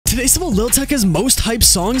Today, some of Lil Tecca's most hyped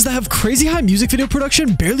songs that have crazy high music video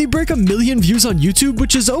production barely break 1 million views on YouTube,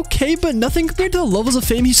 which is okay, but nothing compared to the levels of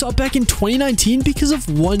fame he saw back in 2019 because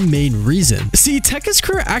of one main reason. See, Tecca's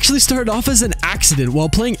career actually started off as an accident while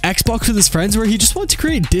playing Xbox with his friends, where he just wanted to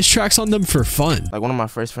create diss tracks on them for fun. Like, one of my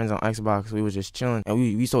first friends on Xbox, we was just chilling, and we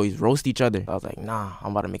used to always roast each other. I was like, nah,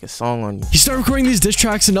 I'm about to make a song on you. He started recording these diss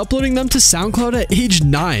tracks and uploading them to SoundCloud at age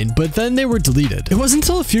 9, but then they were deleted. It wasn't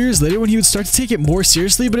until a few years later when he would start to take it more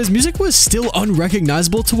seriously, but his music was still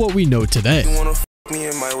unrecognizable to what we know today. Me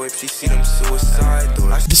and my whip, she see them suicide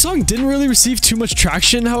doors. The song didn't really receive too much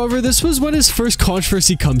traction, however, this was when his first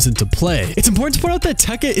controversy comes into play. It's important to point out that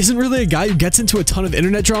Tecca isn't really a guy who gets into a ton of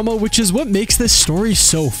internet drama, which is what makes this story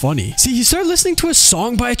so funny. See, he started listening to a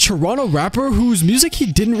song by a Toronto rapper whose music he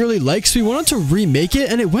didn't really like, so he went on to remake it,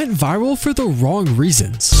 and it went viral for the wrong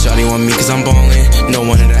reasons. Shawty want me cause I'm ballin', no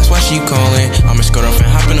wonder that's why she callin'. I'ma skirt off and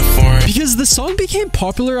hop in the foreign. Because the song became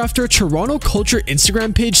popular after a Toronto culture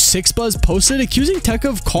Instagram page 6buzz posted accusing Tecca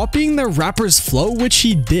of copying their rapper's flow, which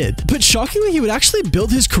he did. But shockingly, he would actually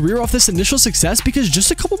build his career off this initial success because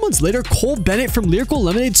just a couple months later, Cole Bennett from Lyrical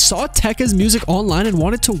Lemonade saw Tecca's music online and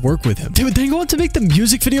wanted to work with him. They would then go on to make the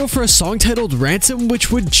music video for a song titled Ransom,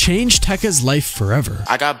 which would change Tecca's life forever.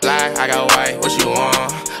 I got black, I got white, what you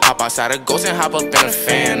want? Hop outside a ghost and hop up in a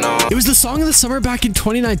fan on. It was the song of the summer back in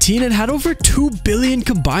 2019 and had over 2 billion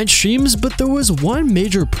combined streams, but there was one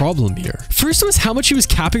major problem here. First was how much he was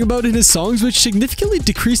capping about in his songs, which significantly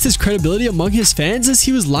decreased his credibility among his fans as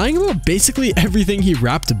he was lying about basically everything he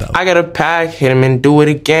rapped about. I got a pack, hit him and do it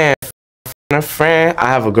again. A friend, I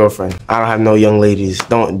have a girlfriend. I don't have no young ladies.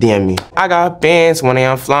 Don't DM me. I got bands when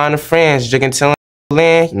I'm flying to France, drinking till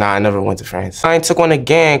land. Nah, I never went to France. I ain't took one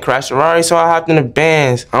again, crashed Ferrari, so I hopped in the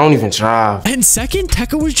Benz. I don't even drive. And second,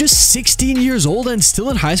 Tecca was just 16 years old and still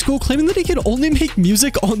in high school, claiming that he could only make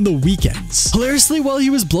music on the weekends. Hilariously, while he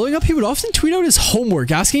was blowing up, he would often tweet out his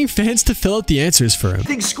homework, asking fans to fill out the answers for him. I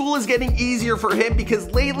think school is getting easier for him because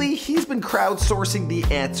lately he's been crowdsourcing the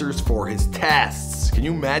answers for his tests. Can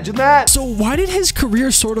you imagine that? So why did his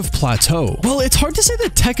career sort of plateau? Well, it's hard to say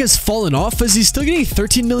that Tecca's fallen off, as he's still getting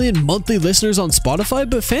 13 million monthly listeners on Spotify,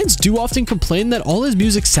 but fans do often complain that all his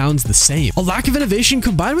music sounds the same. A lack of innovation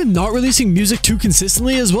combined with not releasing music too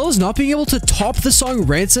consistently, as well as not being able to top the song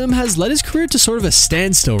Ransom, has led his career to sort of a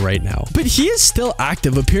standstill right now. But he is still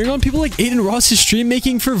active, appearing on people like Aiden Ross's stream,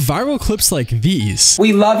 making for viral clips like these.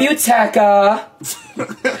 We love you, Tecca.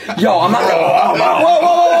 Yo, I'm not gonna. Whoa.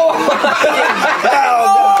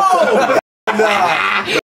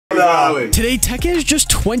 Today, Tecca is just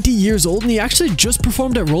 20 years old, and he actually just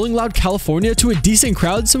performed at Rolling Loud, California to a decent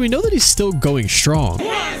crowd, so we know that he's still going strong.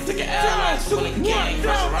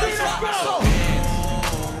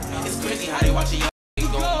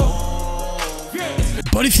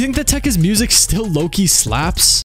 But if you think that Tecca's music still low-key slaps,